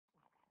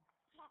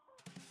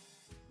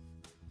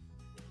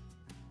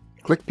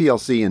Click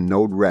PLC and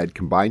Node RED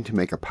combine to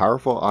make a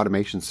powerful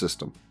automation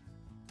system.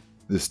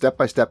 This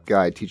step-by-step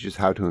guide teaches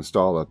how to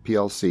install a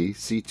PLC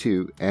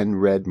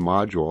C2-NRED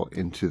module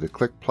into the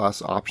Click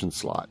Plus option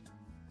slot.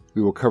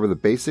 We will cover the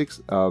basics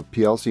of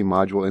PLC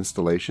module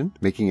installation,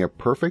 making it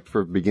perfect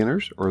for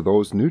beginners or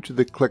those new to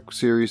the Click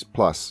Series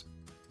Plus.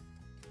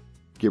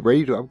 Get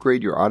ready to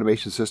upgrade your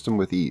automation system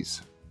with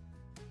ease.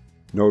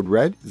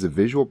 Node-RED is a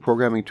visual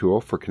programming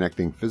tool for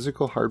connecting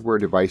physical hardware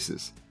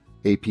devices,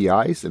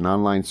 APIs, and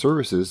online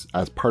services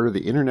as part of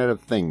the Internet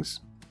of Things.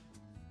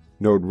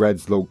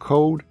 Node-RED's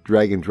low-code,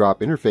 drag-and-drop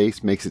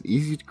interface makes it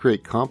easy to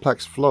create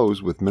complex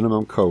flows with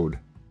minimum code.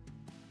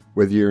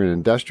 Whether you're an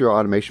industrial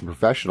automation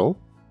professional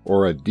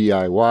or a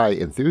DIY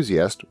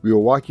enthusiast, we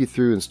will walk you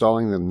through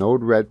installing the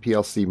Node-RED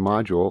PLC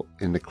module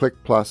in the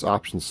Click Plus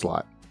option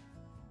slot.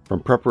 From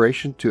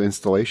preparation to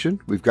installation,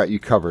 we've got you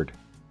covered.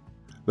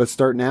 Let's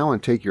start now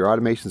and take your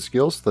automation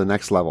skills to the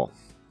next level.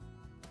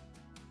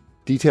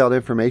 Detailed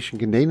information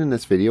contained in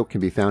this video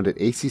can be found at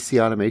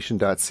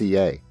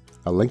accautomation.ca.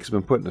 A link has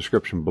been put in the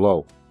description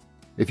below.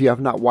 If you have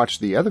not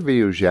watched the other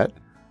videos yet,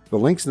 the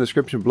links in the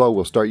description below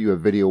will start you at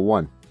video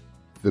 1.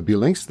 There'll be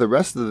links to the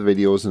rest of the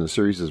videos in the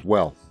series as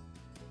well.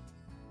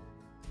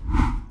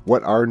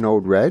 What are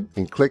Node-RED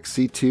and Click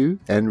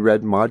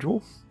C2-NRED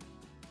module?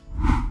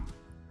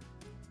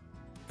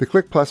 The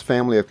Click Plus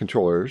family of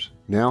controllers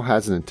now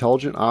has an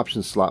intelligent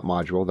options slot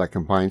module that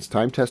combines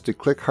time-tested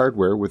Click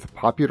hardware with a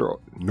popular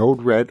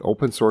Node-RED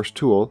open source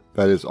tool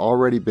that has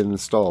already been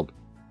installed.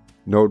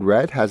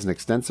 Node-RED has an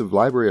extensive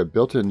library of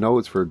built-in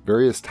nodes for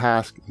various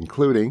tasks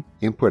including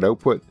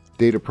input-output,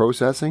 data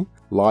processing,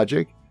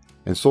 logic,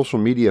 and social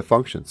media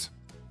functions.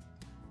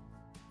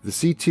 The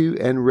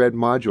C2-NRED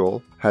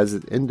module has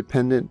an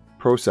independent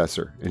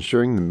processor,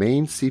 ensuring the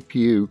main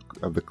CPU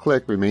of the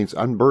Click remains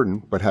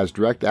unburdened but has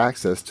direct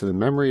access to the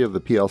memory of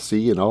the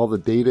PLC and all the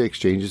data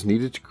exchanges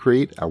needed to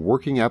create a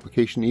working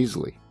application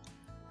easily.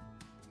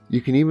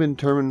 You can even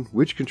determine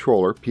which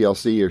controller,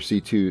 PLC or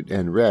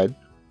C2-NRED,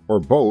 or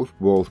both,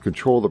 will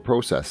control the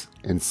process,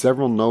 and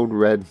several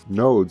Node-RED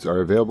nodes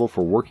are available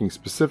for working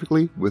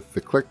specifically with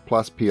the Click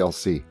Plus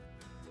PLC.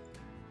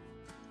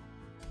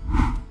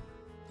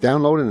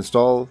 Download and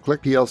install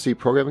Click PLC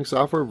programming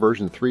software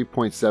version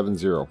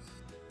 3.70.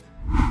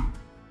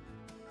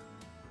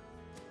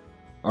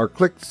 Our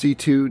Click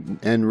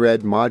C2-NRED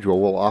module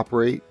will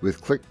operate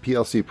with Click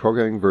PLC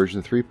programming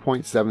version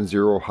 3.70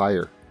 or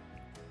higher.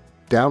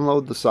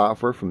 Download the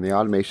software from the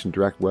Automation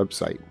Direct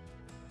website.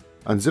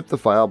 Unzip the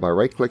file by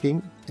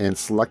right-clicking and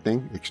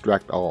selecting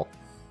Extract All.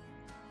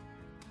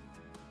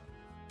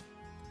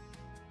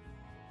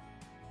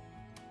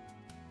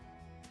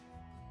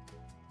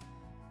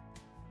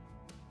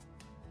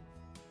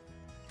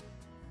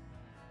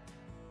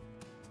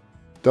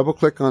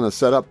 Double-click on the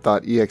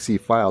setup.exe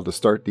file to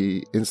start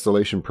the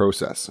installation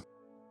process.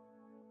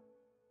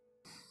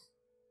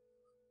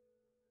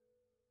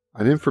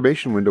 An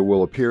information window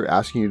will appear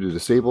asking you to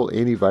disable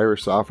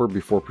antivirus software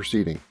before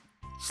proceeding.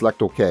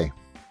 Select OK.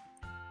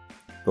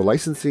 The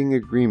licensing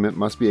agreement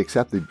must be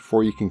accepted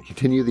before you can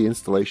continue the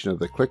installation of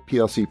the Click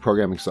PLC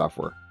programming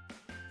software.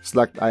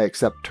 Select I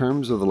accept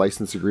terms of the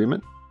license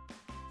agreement.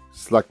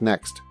 Select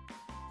Next.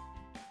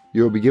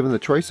 You will be given the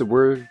choice of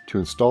where to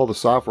install the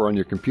software on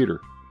your computer.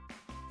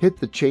 Hit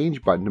the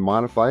Change button to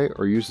modify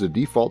or use the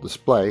default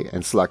display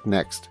and select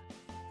Next.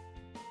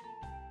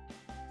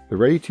 The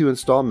Ready to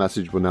Install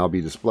message will now be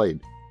displayed.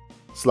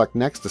 Select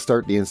Next to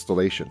start the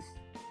installation.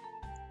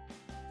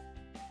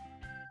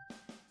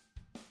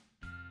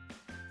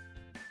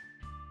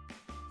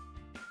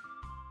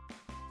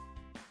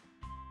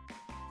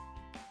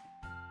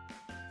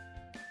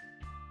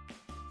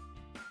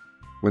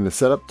 When the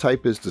setup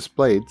type is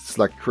displayed,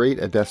 select Create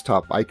a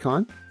Desktop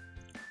Icon,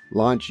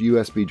 Launch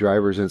USB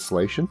Drivers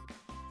Installation,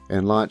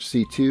 and launch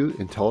C2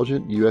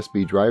 Intelligent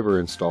USB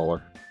Driver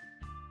Installer.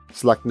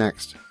 Select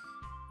Next.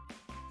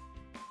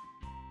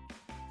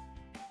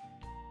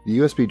 The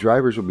USB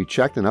drivers will be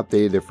checked and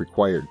updated if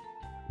required.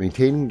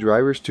 Maintaining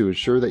drivers to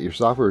ensure that your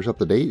software is up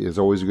to date is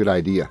always a good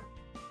idea.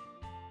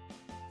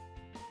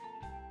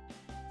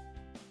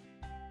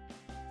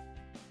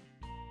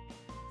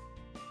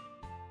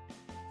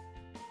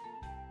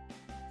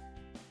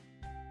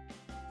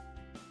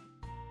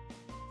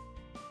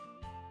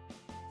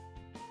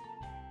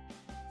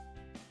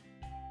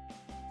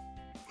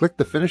 Click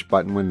the Finish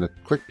button when the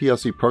Click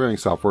PLC programming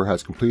software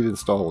has completed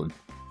installing.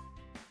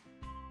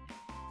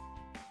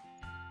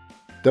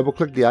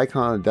 Double-click the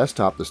icon on the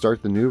desktop to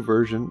start the new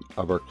version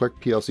of our Click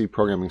PLC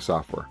programming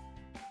software.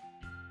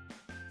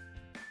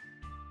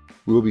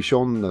 We will be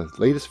shown the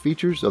latest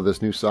features of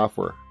this new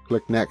software.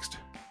 Click Next.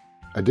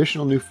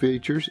 Additional new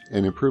features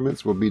and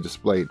improvements will be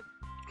displayed.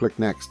 Click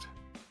Next.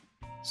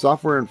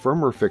 Software and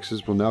firmware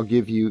fixes will now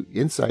give you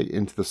insight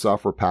into the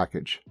software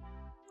package.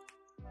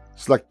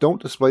 Select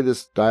Don't display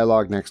this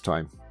dialog next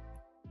time.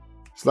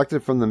 Select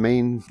it from the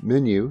main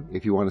menu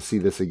if you want to see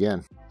this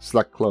again.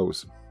 Select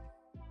Close.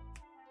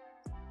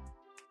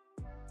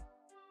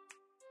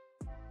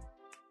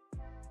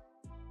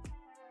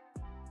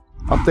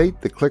 Update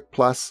the Click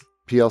Plus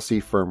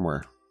PLC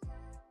firmware.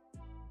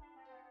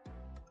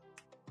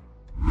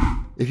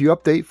 If you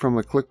update from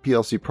a Click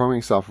PLC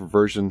programming software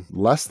version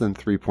less than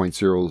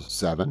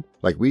 3.07,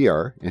 like we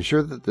are,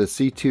 ensure that the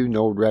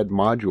C2-NRED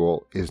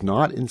module is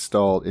not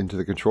installed into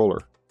the controller.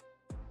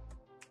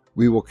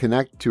 We will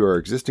connect to our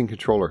existing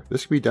controller.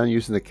 This can be done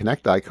using the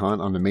Connect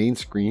icon on the main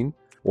screen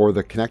or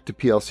the Connect to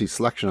PLC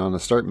selection on the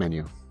Start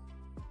menu.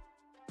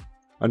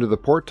 Under the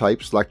port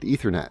type, select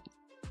Ethernet.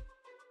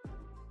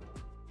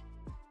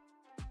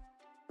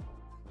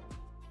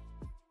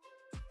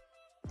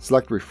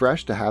 Select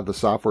Refresh to have the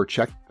software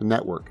check the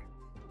network.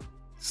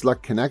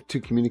 Select Connect to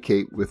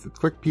communicate with the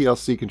Click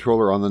PLC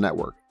controller on the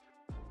network.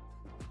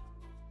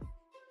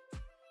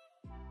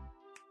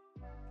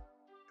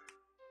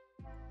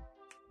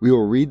 We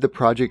will read the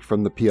project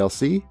from the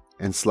PLC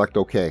and select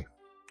OK.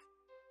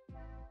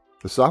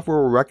 The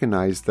software will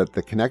recognize that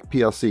the Connect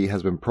PLC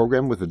has been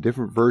programmed with a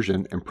different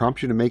version and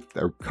prompt you to make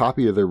a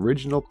copy of the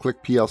original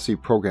Click PLC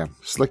program.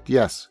 Select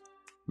Yes.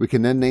 We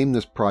can then name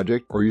this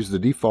project or use the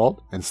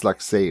default and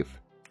select Save.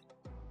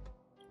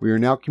 We are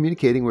now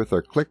communicating with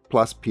our Click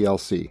Plus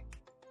PLC.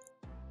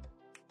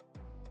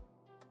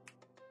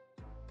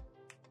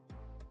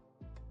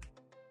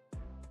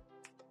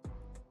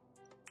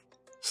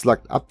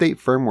 Select Update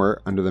Firmware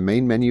under the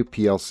main menu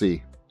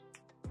PLC.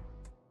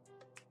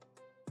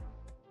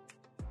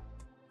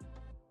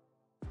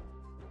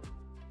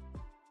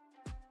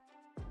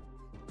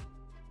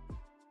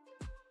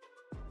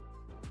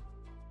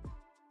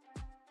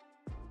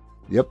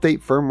 The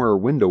Update Firmware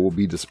window will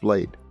be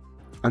displayed.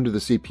 Under the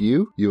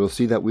CPU, you will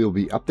see that we will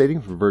be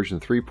updating from version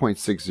 3.60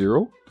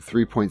 to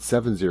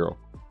 3.70.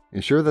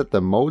 Ensure that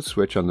the mode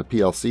switch on the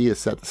PLC is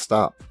set to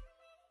stop.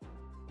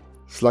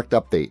 Select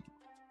Update.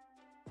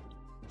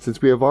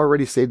 Since we have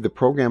already saved the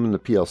program in the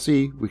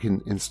PLC, we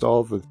can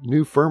install the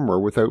new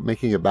firmware without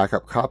making a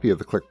backup copy of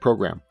the Click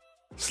program.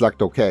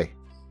 Select OK.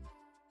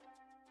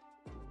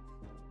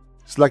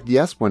 Select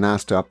Yes when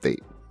asked to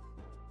update.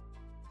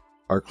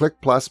 Our Click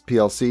Plus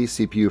PLC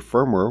CPU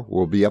firmware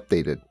will be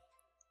updated.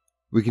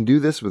 We can do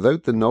this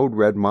without the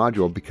Node-RED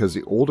module because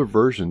the older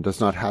version does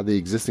not have the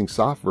existing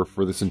software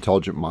for this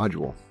intelligent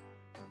module.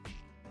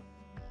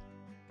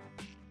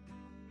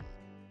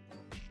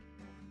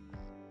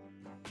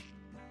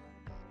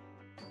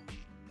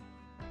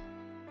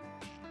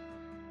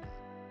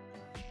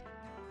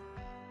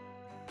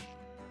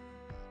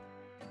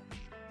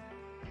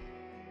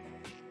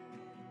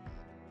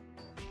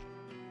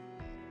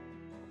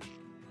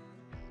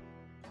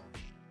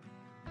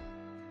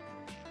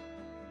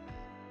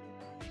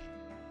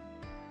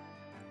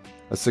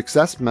 A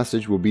success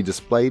message will be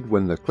displayed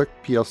when the Click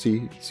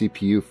PLC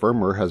CPU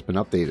firmware has been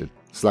updated.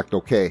 Select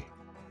OK.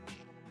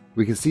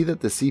 We can see that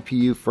the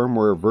CPU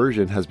firmware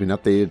version has been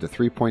updated to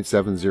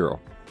 3.70.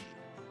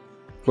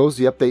 Close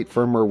the Update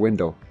Firmware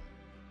window.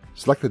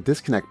 Select the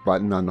Disconnect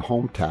button on the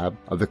Home tab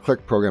of the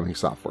Click programming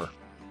software.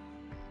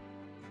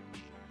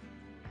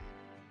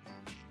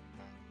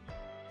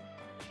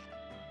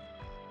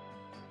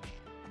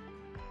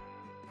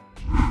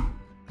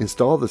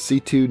 Install the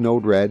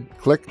C2-NRED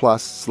Click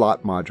Plus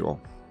slot module.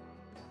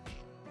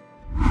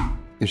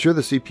 Ensure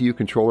the CPU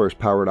controller is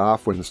powered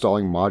off when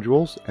installing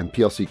modules and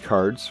PLC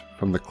cards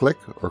from the Click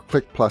or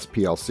Click Plus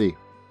PLC.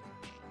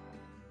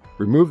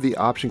 Remove the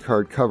option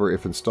card cover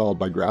if installed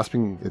by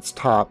grasping its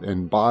top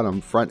and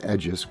bottom front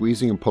edges,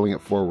 squeezing and pulling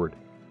it forward.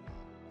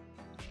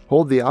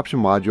 Hold the option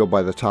module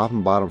by the top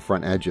and bottom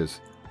front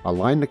edges.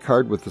 Align the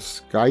card with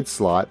the guide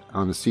slot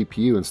on the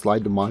CPU and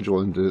slide the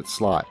module into its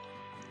slot.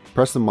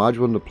 Press the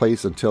module into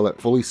place until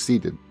it's fully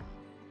seated.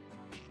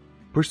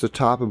 Push the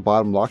top and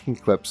bottom locking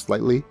clips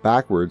slightly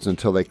backwards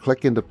until they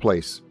click into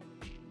place.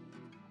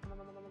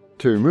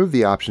 To remove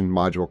the option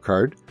module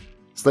card,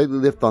 slightly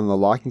lift on the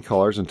locking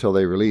collars until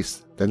they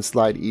release, then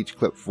slide each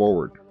clip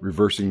forward,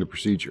 reversing the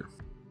procedure.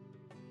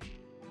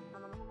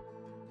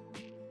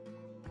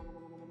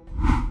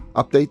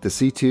 Update the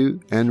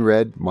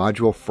C2-NRED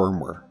module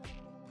firmware.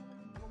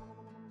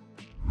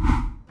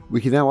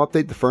 We can now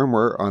update the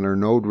firmware on our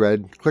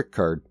Node-RED Click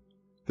card.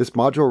 This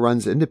module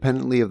runs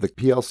independently of the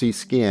PLC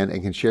scan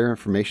and can share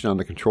information on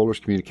the controller's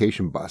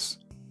communication bus.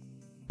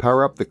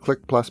 Power up the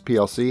Click Plus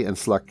PLC and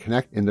select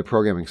Connect in the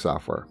programming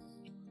software.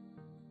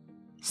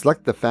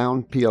 Select the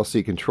found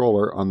PLC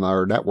controller on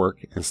our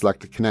network and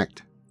select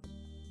Connect.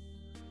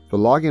 The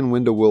login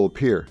window will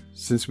appear.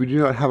 Since we do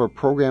not have a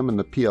program in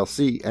the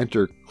PLC,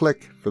 enter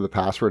Click for the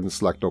password and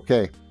select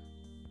OK.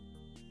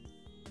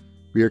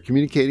 We are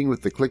communicating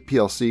with the Click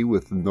PLC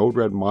with the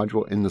Node-RED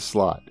module in the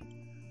slot.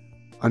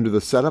 Under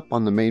the Setup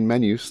on the main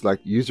menu,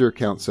 select User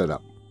Account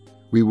Setup.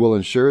 We will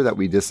ensure that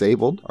we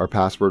disabled our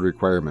password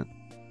requirement.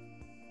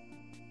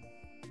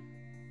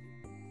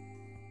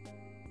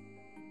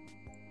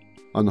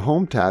 On the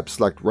Home tab,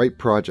 select Write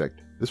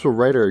Project. This will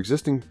write our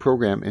existing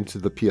program into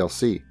the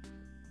PLC.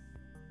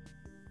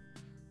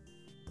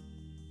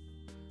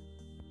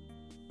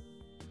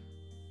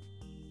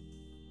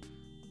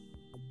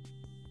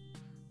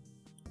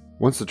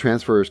 Once the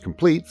transfer is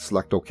complete,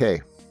 select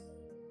OK.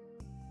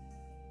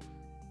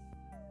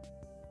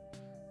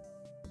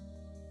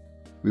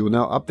 We will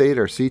now update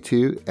our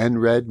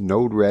C2-NRED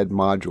Node-RED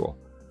module.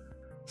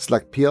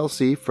 Select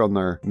PLC from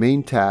their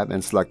main tab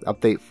and select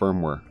Update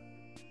Firmware.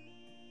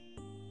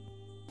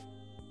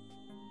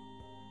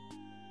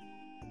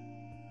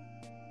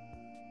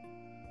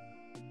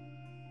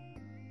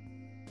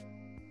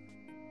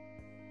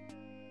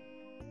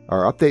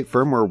 Our Update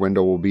Firmware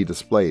window will be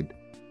displayed.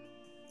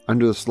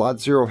 Under the Slot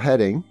 0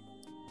 heading,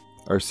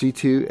 our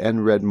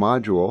C2-NRED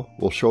module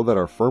will show that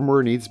our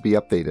firmware needs to be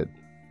updated.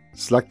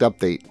 Select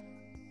Update.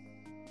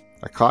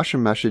 A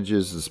caution message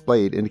is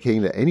displayed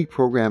indicating that any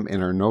program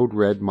in our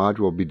Node-RED module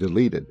will be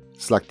deleted.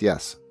 Select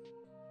Yes.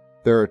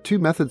 There are two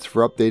methods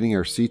for updating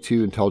our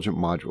C2 intelligent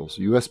modules,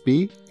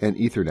 USB and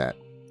Ethernet.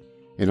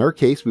 In our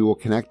case, we will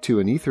connect to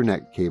an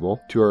Ethernet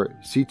cable to our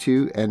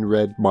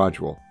C2-NRED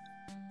module.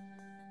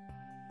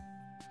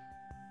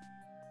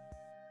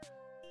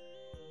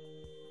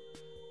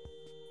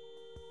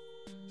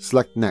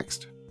 Select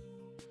Next.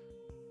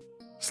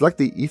 Select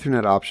the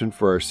Ethernet option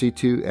for our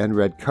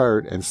C2-NRED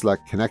card and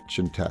select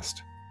Connection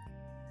Test.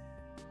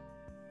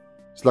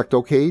 Select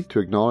OK to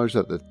acknowledge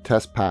that the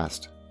test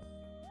passed.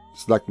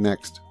 Select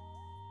Next.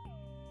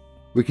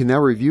 We can now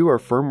review our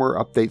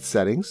firmware update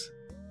settings.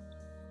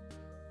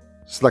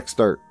 Select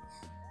Start.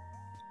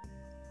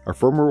 Our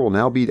firmware will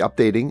now be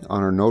updating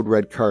on our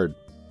Node-RED card.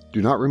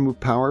 Do not remove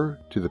power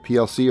to the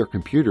PLC or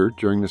computer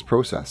during this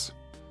process.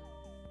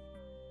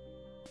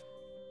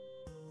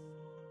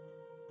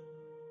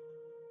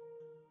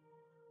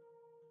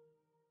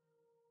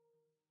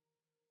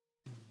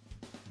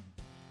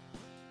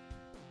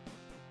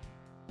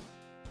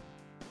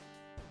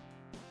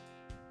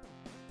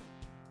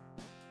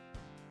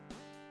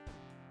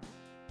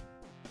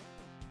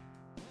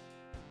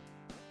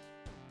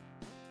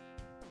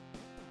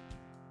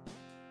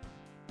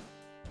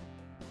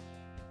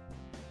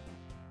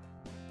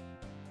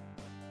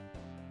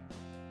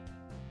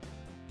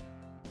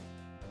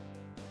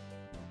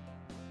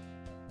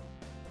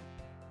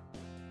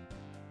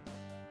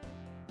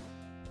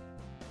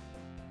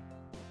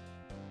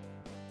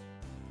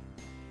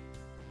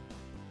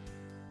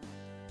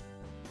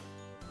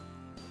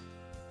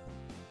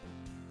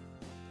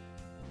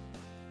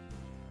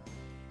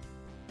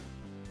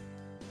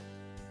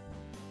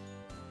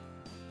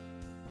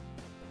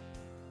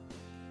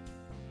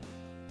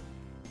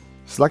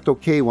 Select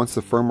OK once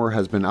the firmware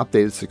has been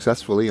updated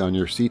successfully on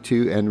your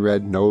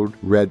C2-NRED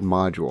Node-RED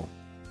module.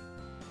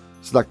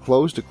 Select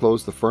Close to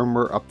close the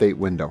firmware update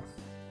window.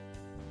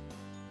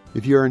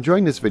 If you are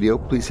enjoying this video,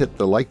 please hit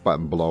the like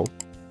button below.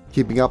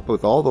 Keeping up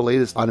with all the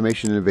latest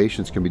automation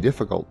innovations can be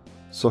difficult,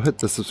 so hit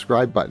the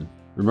subscribe button.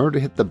 Remember to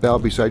hit the bell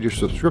beside your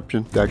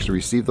subscription to actually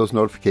receive those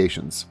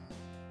notifications.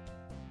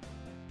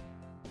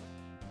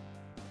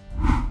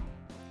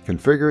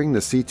 Configuring the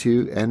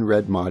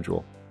C2-NRED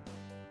module.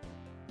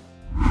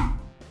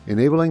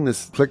 Enabling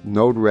this Click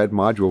Node-RED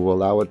module will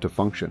allow it to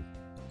function.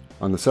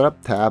 On the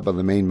Setup tab of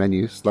the main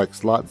menu, select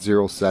Slot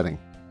 0 setting.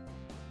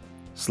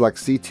 Select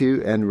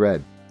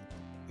C2-NRED.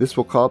 This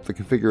will call up the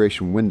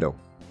configuration window.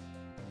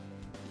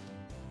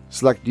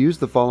 Select Use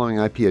the following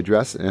IP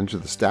address and enter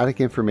the static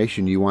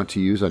information you want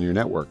to use on your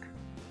network.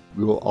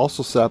 We will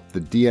also set up the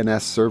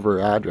DNS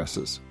server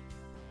addresses.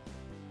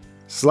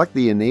 Select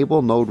the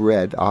Enable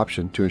Node-RED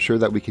option to ensure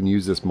that we can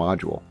use this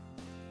module.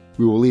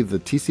 We will leave the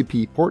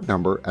TCP port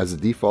number as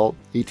the default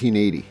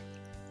 1880.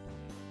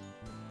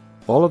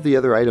 All of the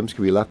other items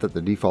can be left at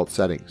the default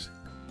settings.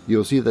 You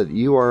will see the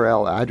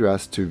URL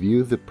address to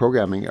view the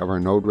programming of our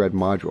Node-RED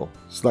module.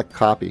 Select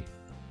Copy.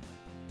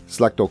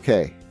 Select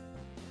OK.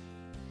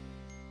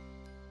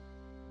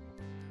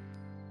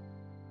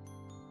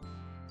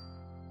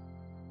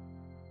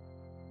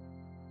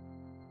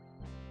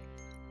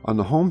 On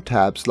the Home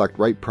tab, select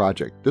Write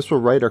Project. This will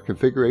write our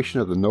configuration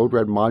of the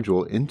Node-RED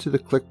module into the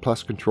Click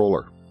Plus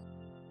controller.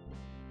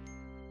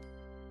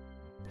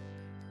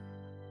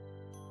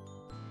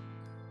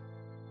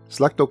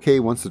 Select OK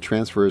once the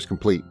transfer is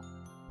complete.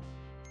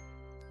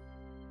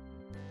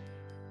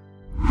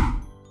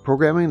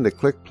 Programming the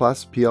Click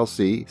Plus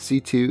PLC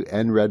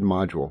C2-NRED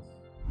module.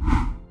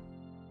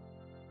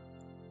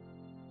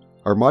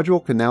 Our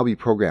module can now be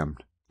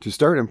programmed. To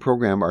start and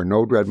program our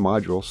Node-RED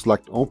module,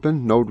 select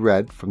Open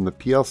Node-RED from the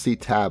PLC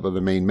tab of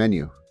the main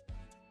menu.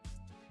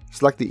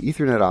 Select the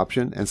Ethernet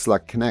option and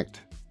select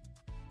Connect.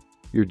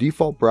 Your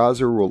default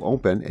browser will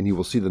open and you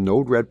will see the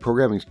Node-RED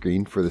programming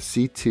screen for the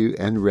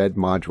C2-NRED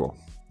module.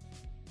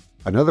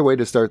 Another way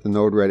to start the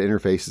Node-RED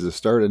interface is to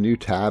start a new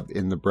tab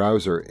in the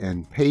browser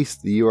and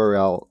paste the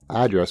URL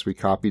address we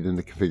copied in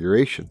the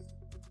configuration.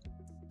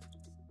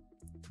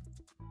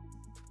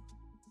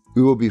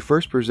 We will be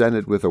first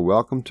presented with a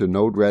Welcome to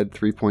Node-RED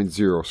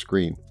 3.0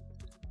 screen.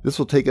 This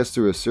will take us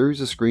through a series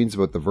of screens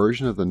about the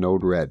version of the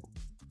Node-RED.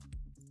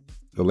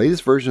 The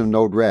latest version of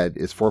Node-RED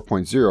is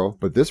 4.0,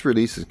 but this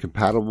release is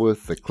compatible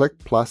with the Click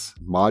Plus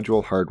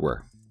module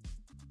hardware.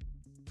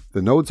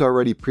 The nodes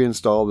already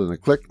pre-installed in the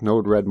Click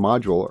Node-RED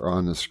module are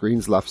on the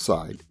screen's left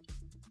side.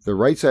 The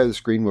right side of the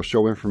screen will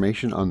show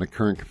information on the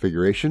current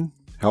configuration,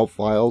 help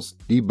files,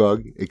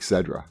 debug,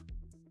 etc.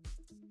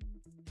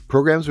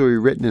 Programs will be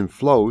written in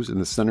flows in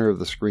the center of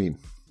the screen.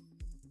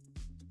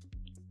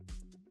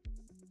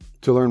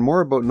 To learn more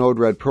about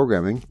Node-RED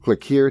programming,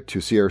 click here to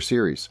see our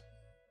series.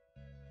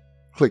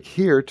 Click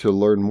here to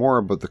learn more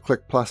about the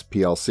Click Plus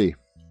PLC.